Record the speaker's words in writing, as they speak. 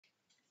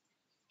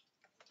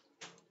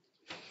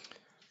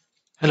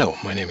Hello,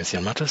 my name is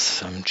Jan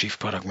Mattes. I'm Chief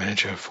Product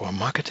Manager for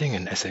Marketing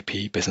in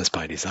SAP Business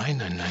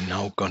ByDesign, and I'm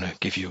now going to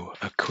give you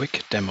a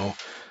quick demo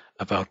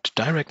about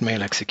direct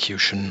mail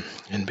execution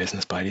in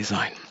Business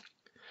ByDesign.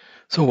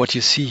 So what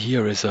you see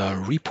here is a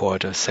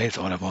report, a sales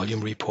order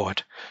volume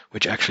report,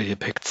 which actually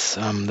depicts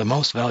the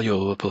most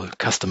valuable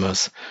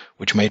customers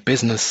which made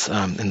business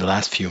in the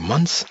last few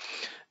months.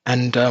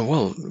 And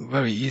well,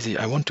 very easy.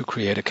 I want to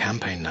create a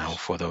campaign now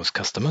for those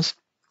customers.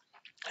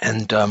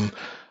 And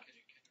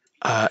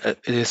it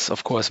is,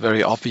 of course,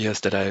 very obvious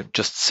that I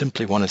just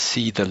simply want to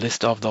see the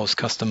list of those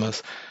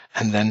customers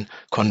and then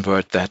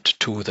convert that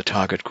to the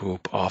target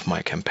group of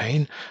my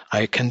campaign.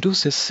 I can do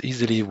this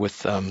easily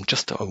with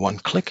just a one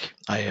click.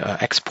 I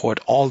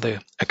export all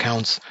the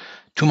accounts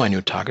to my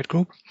new target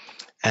group,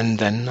 and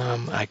then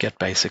I get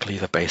basically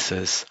the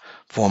basis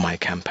for my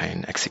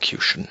campaign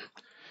execution.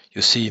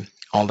 You see,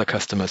 all the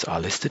customers are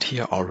listed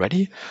here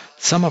already.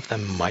 Some of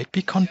them might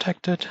be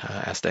contacted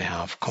as they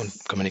have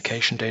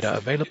communication data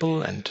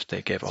available and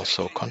they gave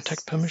also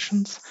contact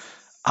permissions.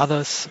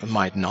 Others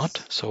might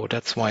not, so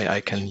that's why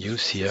I can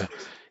use here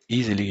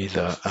easily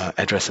the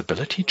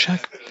addressability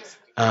check.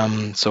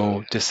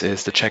 So this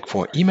is the check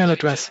for email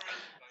address,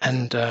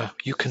 and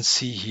you can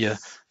see here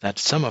that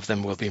some of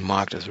them will be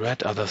marked as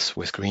red, others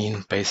with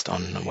green, based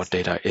on what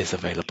data is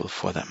available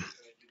for them.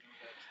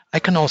 I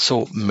can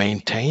also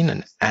maintain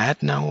and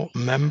add now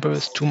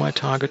members to my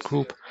target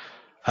group.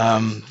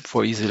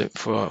 For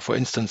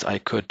instance, I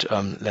could,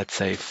 let's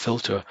say,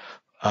 filter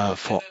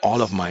for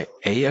all of my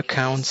A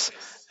accounts,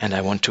 and I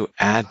want to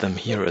add them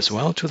here as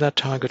well to that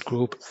target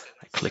group.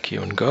 I click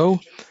here and go,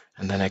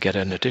 and then I get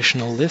an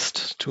additional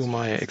list to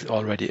my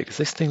already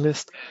existing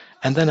list,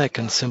 and then I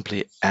can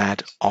simply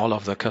add all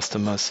of the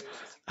customers,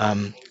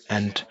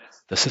 and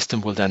the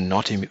system will then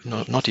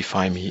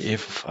notify me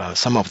if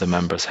some of the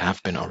members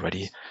have been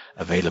already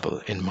available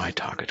in my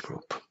target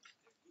group.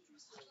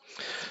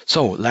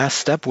 So last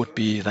step would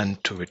be then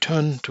to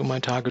return to my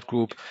target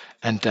group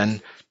and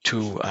then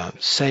to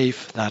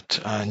save that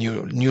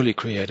newly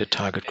created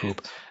target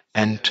group.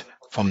 And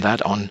from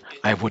that on,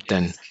 I would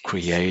then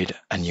create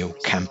a new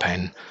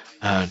campaign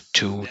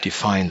to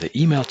define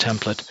the email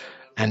template.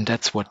 And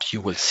that's what you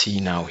will see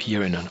now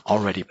here in an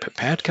already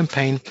prepared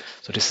campaign.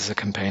 So this is a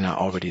campaign I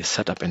already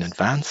set up in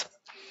advance.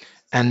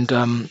 And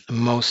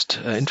most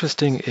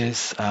interesting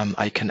is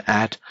I can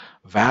add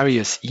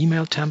various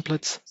email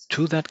templates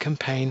to that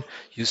campaign.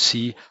 You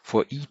see,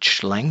 for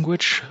each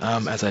language,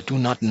 as I do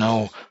not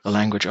know the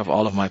language of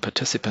all of my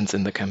participants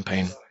in the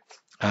campaign,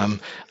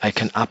 I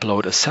can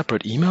upload a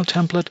separate email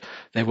template.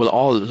 They will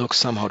all look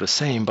somehow the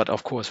same, but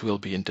of course will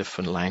be in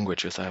different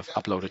languages. I have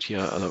uploaded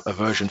here a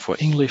version for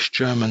English,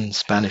 German,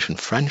 Spanish, and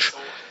French.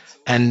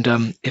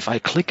 And if I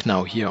click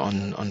now here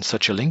on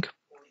such a link,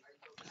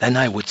 then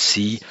I would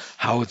see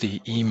how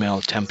the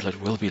email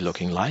template will be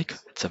looking like.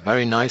 It's a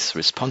very nice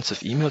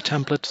responsive email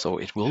template, so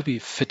it will be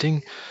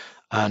fitting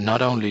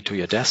not only to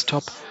your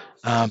desktop,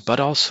 but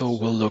also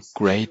will look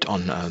great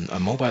on a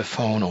mobile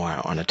phone or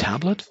on a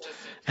tablet.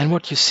 And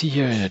what you see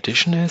here in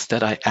addition is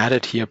that I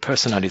added here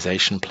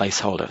personalization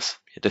placeholders.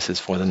 This is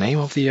for the name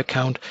of the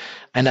account,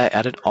 and I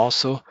added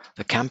also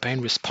the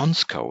campaign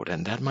response code,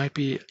 and that might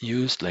be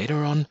used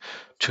later on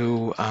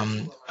to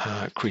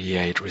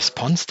create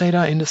response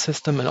data in the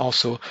system and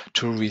also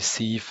to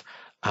receive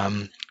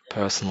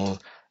personal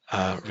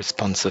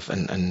responsive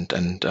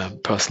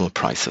and personal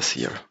prices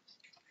here.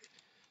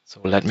 So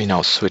let me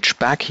now switch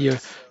back here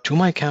to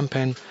my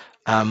campaign.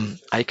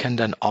 I can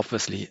then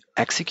obviously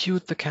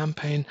execute the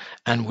campaign,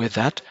 and with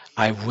that,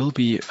 I will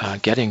be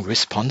getting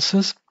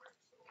responses.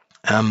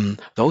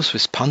 Those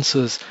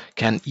responses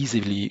can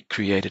easily be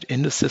created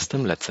in the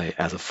system, let's say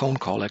as a phone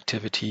call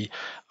activity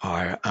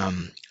or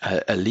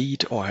a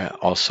lead or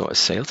also a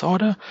sales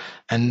order.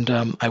 And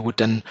I would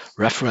then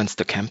reference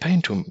the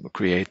campaign to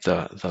create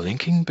the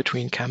linking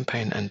between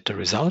campaign and the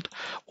result.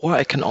 Or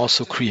I can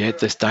also create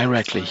this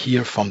directly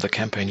here from the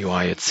campaign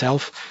UI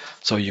itself.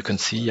 So you can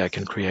see I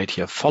can create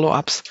here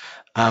follow-ups.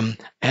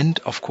 And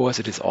of course,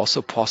 it is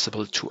also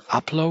possible to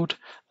upload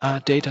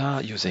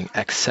data using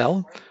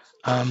Excel.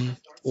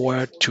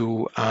 Or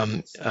to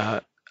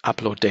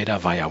upload data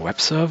via web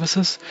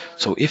services.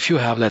 So if you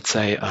have, let's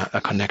say, a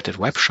connected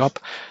web shop,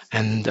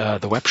 and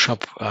the web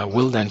shop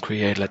will then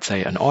create, let's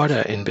say, an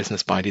order in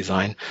Business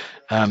ByDesign,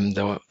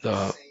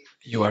 the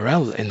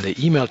URL in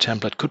the email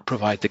template could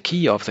provide the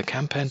key of the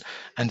campaign,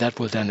 and that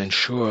will then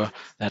ensure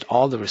that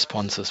all the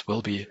responses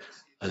will be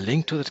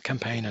linked to the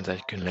campaign and that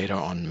you can later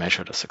on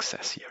measure the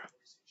success here.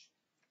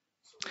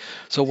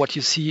 So what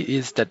you see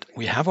is that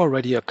we have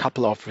already a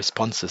couple of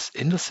responses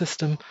in the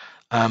system.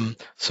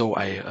 So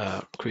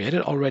I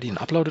created already and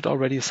uploaded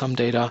already some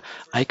data.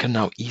 I can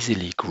now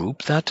easily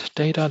group that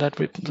data, that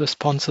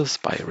responses,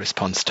 by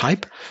response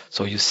type.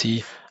 So you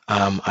see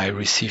I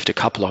received a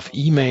couple of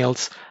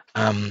emails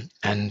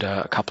and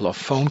a couple of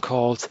phone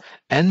calls,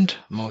 and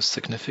most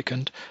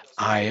significant,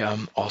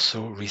 I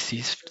also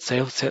received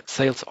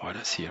sales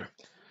orders here.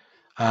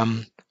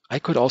 I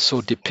could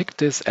also depict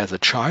this as a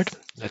chart.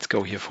 Let's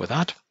go here for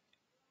that,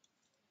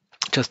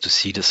 just to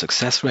see the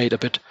success rate a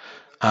bit.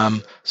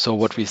 So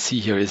what we see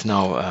here is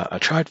now a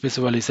chart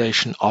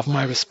visualization of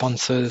my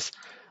responses.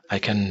 I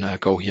can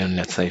go here and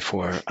let's say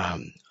for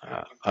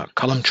a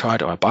column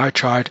chart or a bar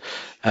chart,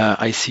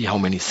 I see how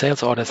many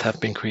sales orders have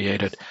been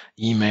created,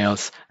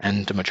 emails,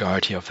 and the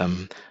majority of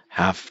them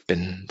have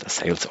been the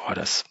sales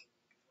orders.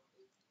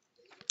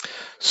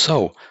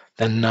 So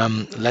then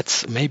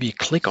let's maybe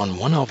click on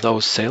one of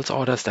those sales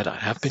orders that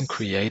have been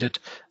created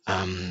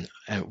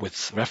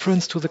with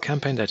reference to the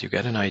campaign, that you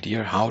get an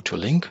idea how to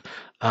link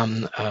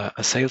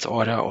a sales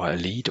order or a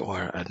lead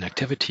or an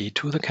activity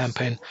to the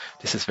campaign.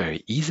 This is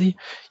very easy.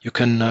 You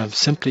can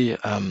simply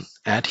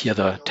add here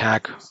the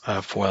tag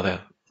for the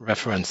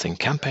referencing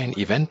campaign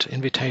event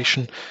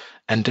invitation.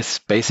 And this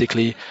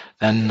basically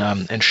then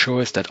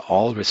ensures that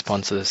all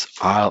responses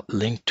are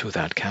linked to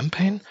that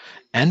campaign.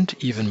 And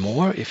even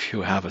more, if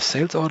you have a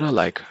sales order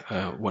like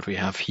what we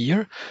have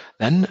here,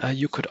 then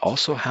you could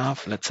also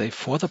have, let's say,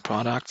 for the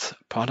products,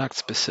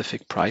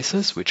 product-specific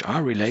prices, which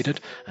are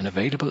related and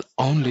available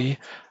only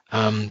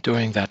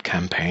during that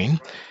campaign.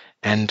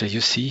 And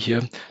you see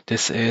here,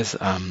 this is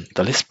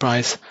the list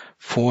price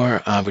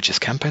for which is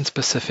campaign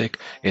specific.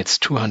 It's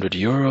 200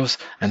 euros,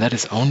 and that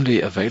is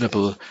only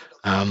available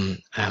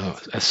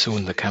as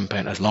long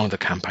the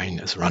campaign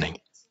is running.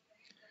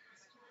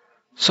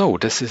 So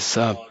this is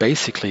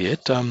basically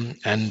it.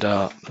 And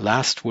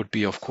last would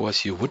be, of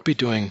course, you would be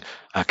doing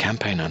a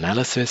campaign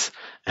analysis.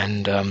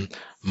 And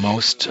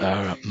most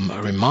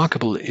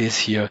remarkable is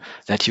here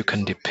that you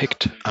can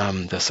depict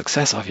the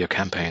success of your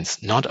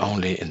campaigns, not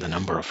only in the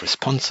number of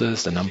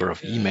responses, the number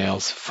of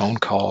emails, phone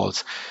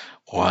calls,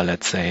 or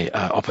let's say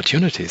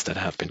opportunities that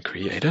have been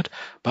created,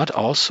 but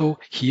also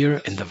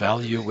here in the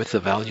value with the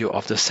value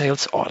of the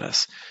sales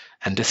orders.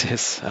 And this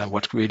is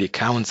what really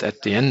counts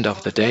at the end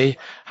of the day.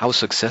 How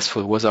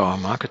successful was our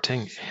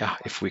marketing? Yeah,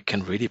 if we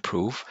can really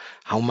prove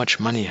how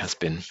much money has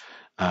been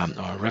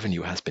or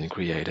revenue has been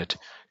created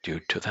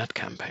due to that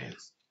campaign.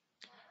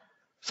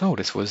 So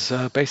this was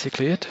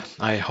basically it.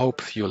 I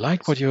hope you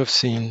liked what you have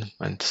seen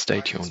and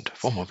stay tuned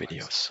for more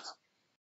videos.